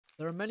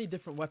There are many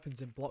different weapons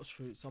in Blox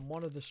routes, and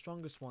one of the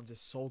strongest ones is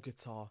Soul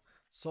Guitar.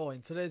 So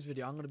in today's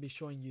video I'm going to be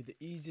showing you the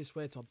easiest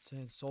way to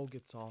obtain Soul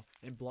Guitar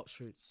in Blox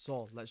routes.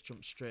 So let's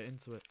jump straight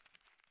into it.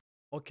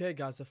 Okay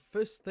guys, the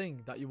first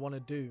thing that you want to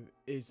do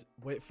is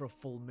wait for a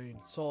full moon.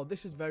 So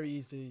this is very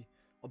easy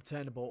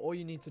obtainable. All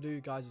you need to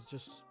do guys is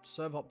just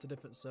serve up to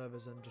different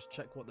servers and just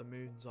check what the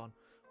moon's on.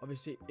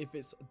 Obviously if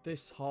it's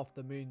this half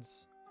the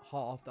moon's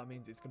half, that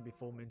means it's going to be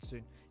full moon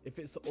soon. If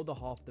it's the other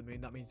half the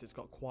moon, that means it's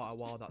got quite a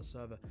while, that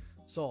server.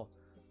 So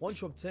once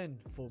you obtain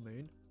full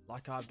moon,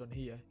 like I've done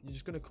here, you're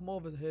just going to come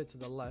over here to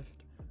the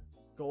left,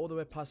 go all the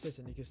way past this,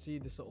 and you can see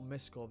this little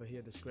misc over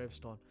here, this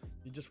gravestone.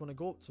 You just want to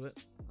go up to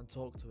it and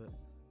talk to it.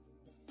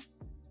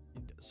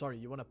 Sorry,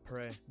 you want to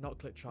pray, not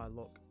click try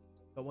look.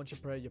 But once you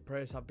pray, your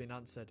prayers have been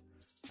answered,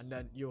 and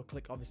then you'll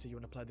click, obviously you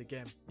want to play the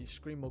game. Your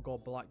screen will go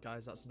black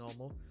guys, that's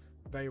normal.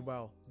 Very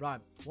well. Right,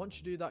 once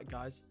you do that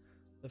guys,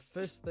 the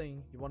first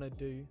thing you want to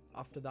do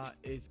after that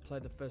is play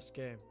the first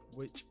game,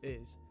 which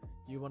is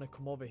you want to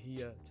come over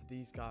here to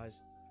these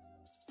guys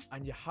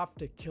and you have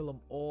to kill them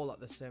all at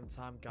the same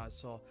time guys.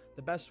 So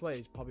the best way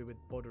is probably with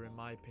butter in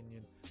my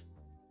opinion.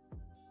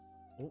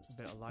 Oh, a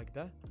bit of lag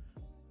there.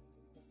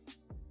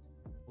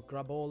 We'll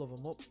grab all of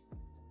them up.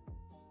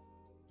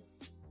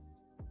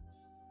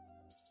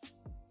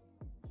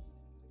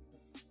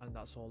 And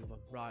that's all of them.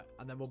 Right,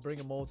 and then we'll bring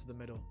them all to the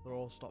middle. They'll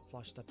all stop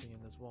flash stepping in.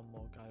 There's one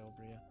more guy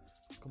over here.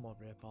 Come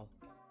over here, pal.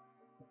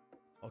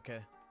 Okay,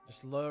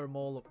 just lure them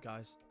all up,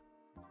 guys.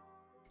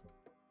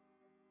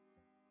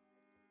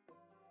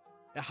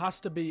 It has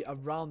to be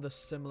around the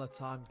similar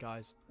time,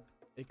 guys.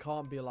 It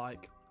can't be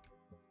like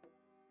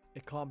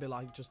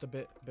just a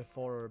bit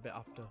before or a bit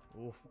after.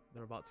 Oof,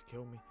 they're about to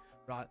kill me.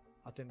 Right,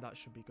 I think that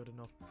should be good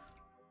enough.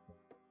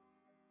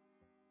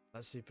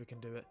 Let's see if we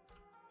can do it.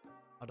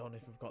 I don't know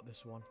if we've got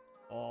this one.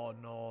 Oh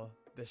no,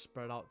 they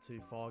spread out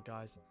too far,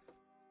 guys.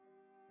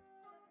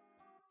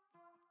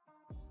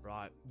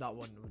 Right, that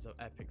one was an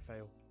epic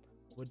fail.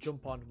 We'll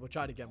jump on. We'll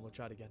try it again. We'll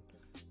try it again.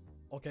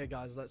 Okay,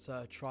 guys, let's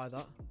try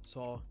that.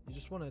 So you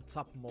just want to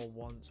tap them all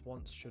once.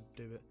 Once should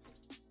do it.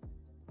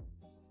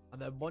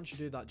 And then once you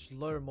do that, just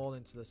lure them all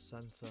into the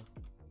center.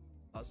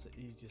 That's the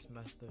easiest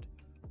method.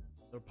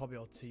 They'll probably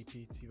all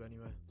TP to you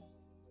anyway.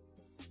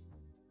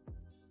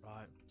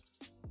 Right.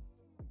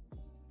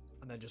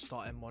 And then just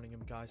start M1ing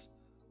them, guys.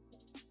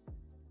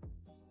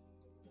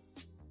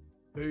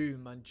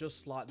 Boom, and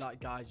just like that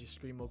guys, your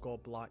screen will go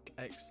black.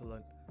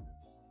 Excellent.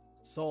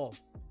 So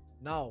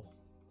now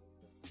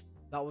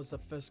that was the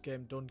first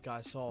game done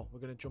guys, so we're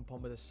going to jump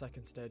on with the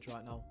second stage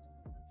right now.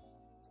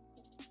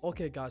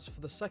 Okay guys, for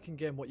the second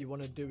game what you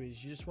want to do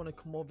is you just want to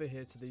come over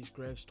here to these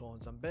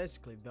gravestones, and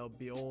basically there'll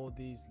be all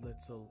these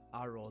little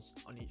arrows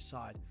on each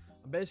side,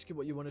 and basically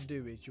what you want to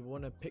do is you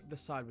want to pick the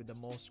side with the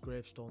most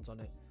gravestones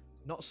on it.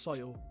 Not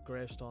soil,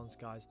 gravestones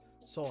guys.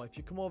 So if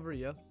you come over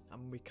here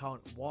and we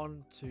count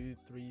 1 2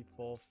 3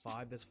 4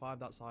 5, there's 5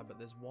 that side, but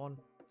there's 1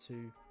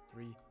 2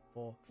 3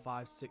 4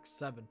 5 6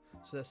 7,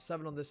 so there's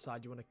 7 on this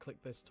side. You want to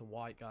click this to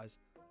white guys,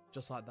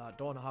 just like that.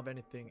 Don't have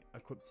anything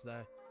equipped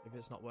there if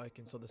it's not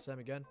working. So the same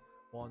again,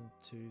 1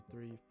 2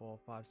 3 4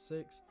 5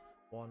 6,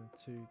 1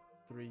 2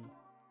 3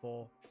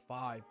 4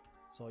 5.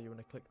 So you want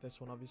to click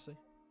this one obviously,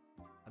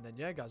 and then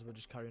yeah guys, we'll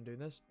just carry on doing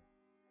this.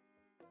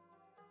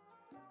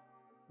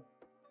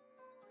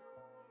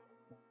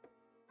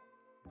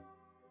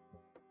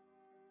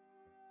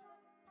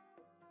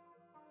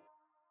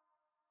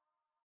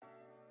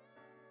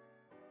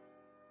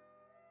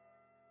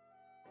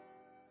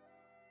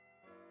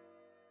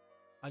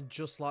 And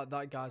just like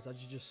that guys,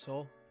 as you just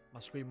saw,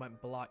 my screen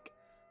went black,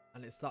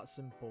 and it's that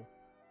simple.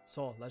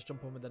 So let's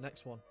jump on with the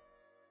next one.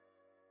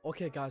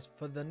 Okay guys,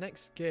 for the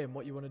next game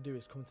what you want to do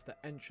is come to the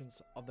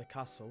entrance of the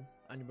castle,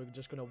 and we're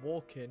just going to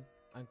walk in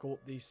and go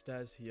up these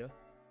stairs here,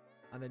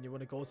 and then you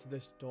want to go to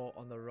this door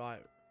on the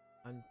right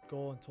and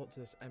go and talk to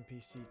this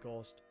NPC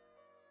ghost.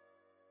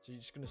 So you're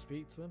just going to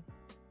speak to him,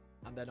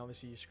 and then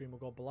obviously your screen will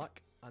go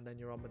black, and then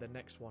you're on with the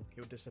next one.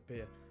 He'll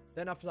disappear.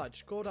 Then after that,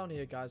 just go down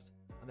here guys,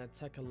 and then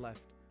take a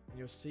left, and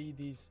you'll see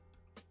these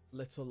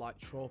little like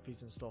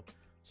trophies and stuff.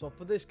 So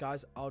for this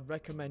guys, I would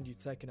recommend you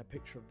taking a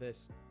picture of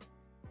this,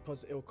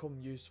 because it will come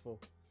useful.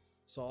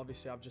 So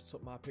obviously I've just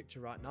took my picture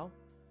right now,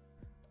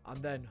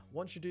 and then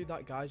once you do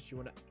that guys, you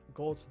want to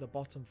go to the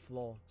bottom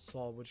floor.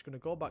 So we're just going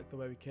to go back the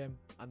way we came,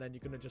 and then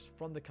you're going to just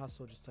from the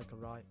castle just take a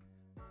right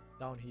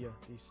down here,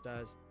 these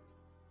stairs,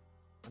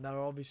 and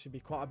there'll obviously be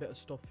quite a bit of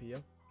stuff here,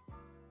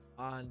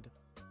 and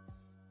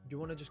you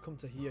want to just come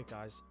to here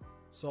guys.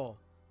 So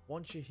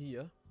once you're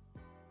here,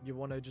 you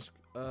want to just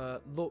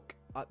look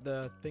at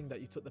the thing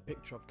that you took the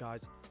picture of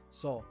guys.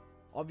 So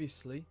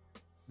obviously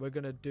we're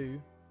gonna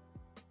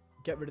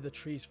get rid of the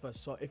trees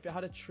first. So if it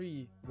had a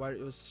tree where it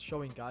was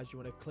showing guys, you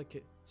want to click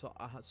it so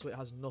it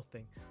has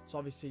nothing. So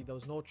obviously there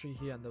was no tree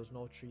here and there was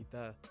no tree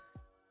there,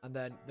 and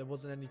then there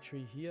wasn't any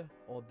tree here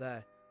or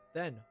there.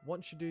 Then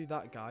once you do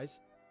that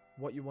guys,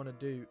 what you want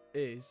to do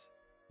is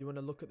you want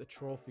to look at the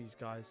trophies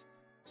guys.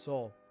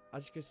 So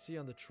as you can see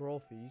on the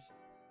trophies,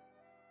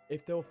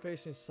 if they were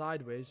facing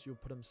sideways, you'll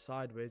put them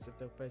sideways. If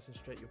they're facing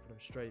straight, you'll put them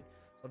straight.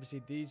 So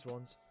obviously these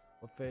ones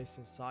were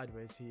facing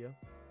sideways here.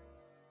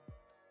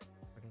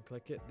 I can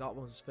click it. That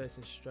one was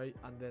facing straight,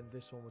 and then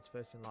this one was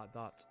facing like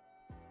that.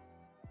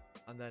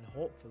 And then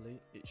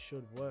hopefully it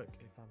should work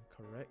if I'm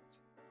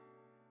correct.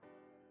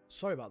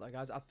 Sorry about that,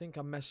 guys. I think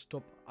I messed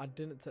up. I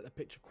didn't take the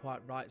picture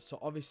quite right. So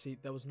obviously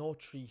there was no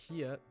tree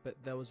here, but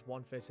there was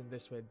one facing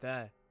this way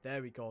there.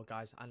 There we go,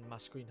 guys. And my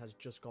screen has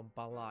just gone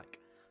black.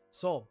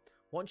 So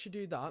once you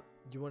do that,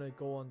 you want to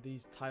go on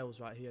these tiles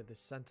right here, the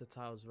center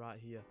tiles right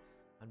here.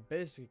 And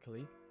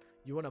basically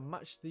you want to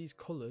match these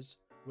colors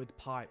with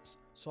pipes.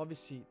 So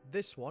obviously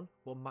this one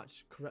will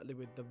match correctly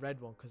with the red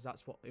one, because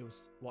that's what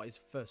is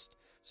first.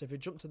 So if you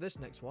jump to this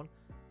next one,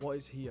 what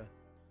is here?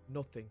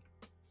 Nothing.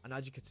 And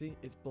as you can see,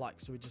 it's black,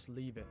 so we just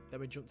leave it.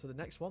 Then we jump to the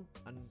next one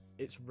and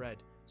it's red,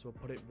 so we'll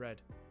put it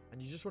red.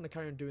 And you just want to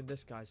carry on doing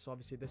this, guys. So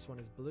obviously this one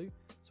is blue,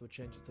 so we'll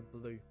change it to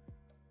blue.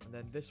 And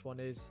then this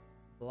one is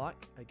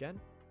black again,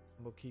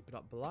 and we'll keep it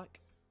at black.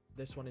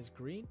 This one is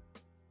green.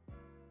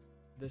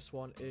 This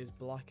one is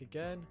black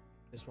again.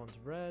 This one's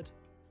red.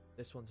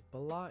 This one's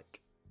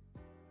black.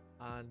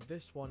 And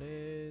this one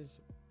is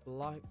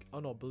black. Oh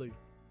no, blue.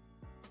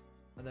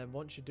 And then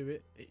once you do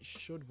it, it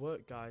should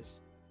work,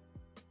 guys.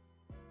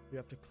 Do you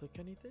have to click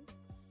anything?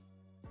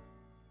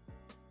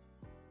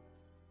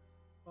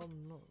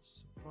 I'm not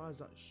surprised.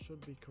 That should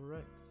be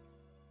correct.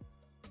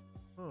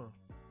 Huh.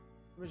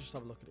 Let me just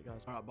have a look at it,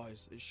 guys. Alright,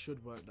 boys. It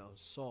should work now.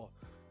 So,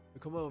 we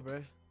come over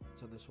here.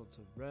 Turn this one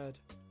to red.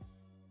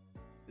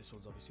 This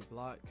one's obviously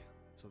black.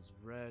 This one's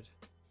red.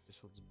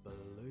 This one's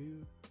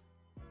blue.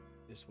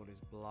 This one is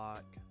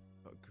black.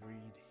 Got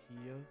green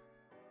here.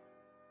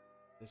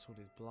 This one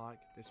is black.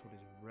 This one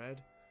is red.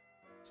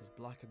 This one's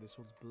black and this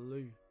one's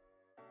blue.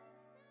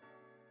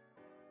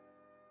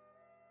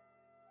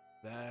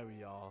 There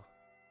we are.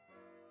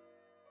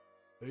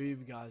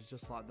 Boom, guys,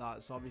 just like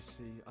that. So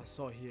obviously I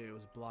saw here it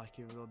was black,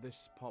 even though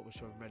this part was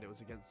showing red, it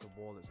was against the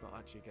wall. It's not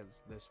actually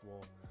against this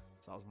wall.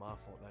 So that was my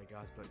fault there,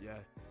 guys. But yeah,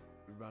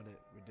 we ran it,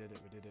 we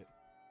did it.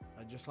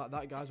 And just like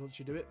that, guys, once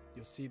you do it,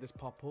 you'll see this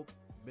pop up,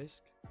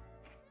 misc.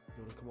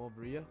 You want to come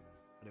over here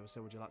and it will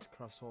say, would you like to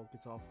craft soul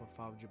guitar for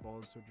 500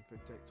 balls,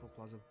 250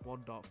 ectoplasm,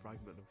 1 dart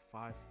fragment and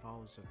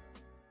 5,000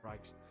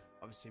 frags.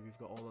 Obviously we've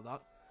got all of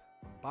that,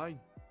 and bang,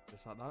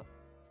 just like that,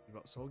 you've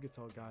got soul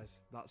guitar, guys.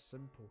 That's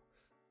simple.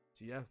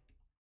 So yeah,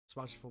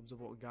 smash the thumbs up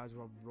button, guys.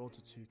 We're on road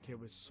to 2k.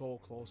 We're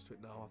so close to it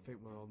now. I think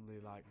we're only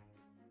like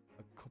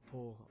a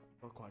couple,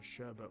 not quite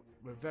sure, but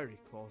we're very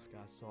close,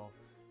 guys. So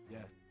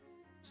yeah,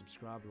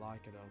 subscribe,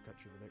 like, and I'll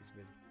catch you in the next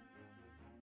video.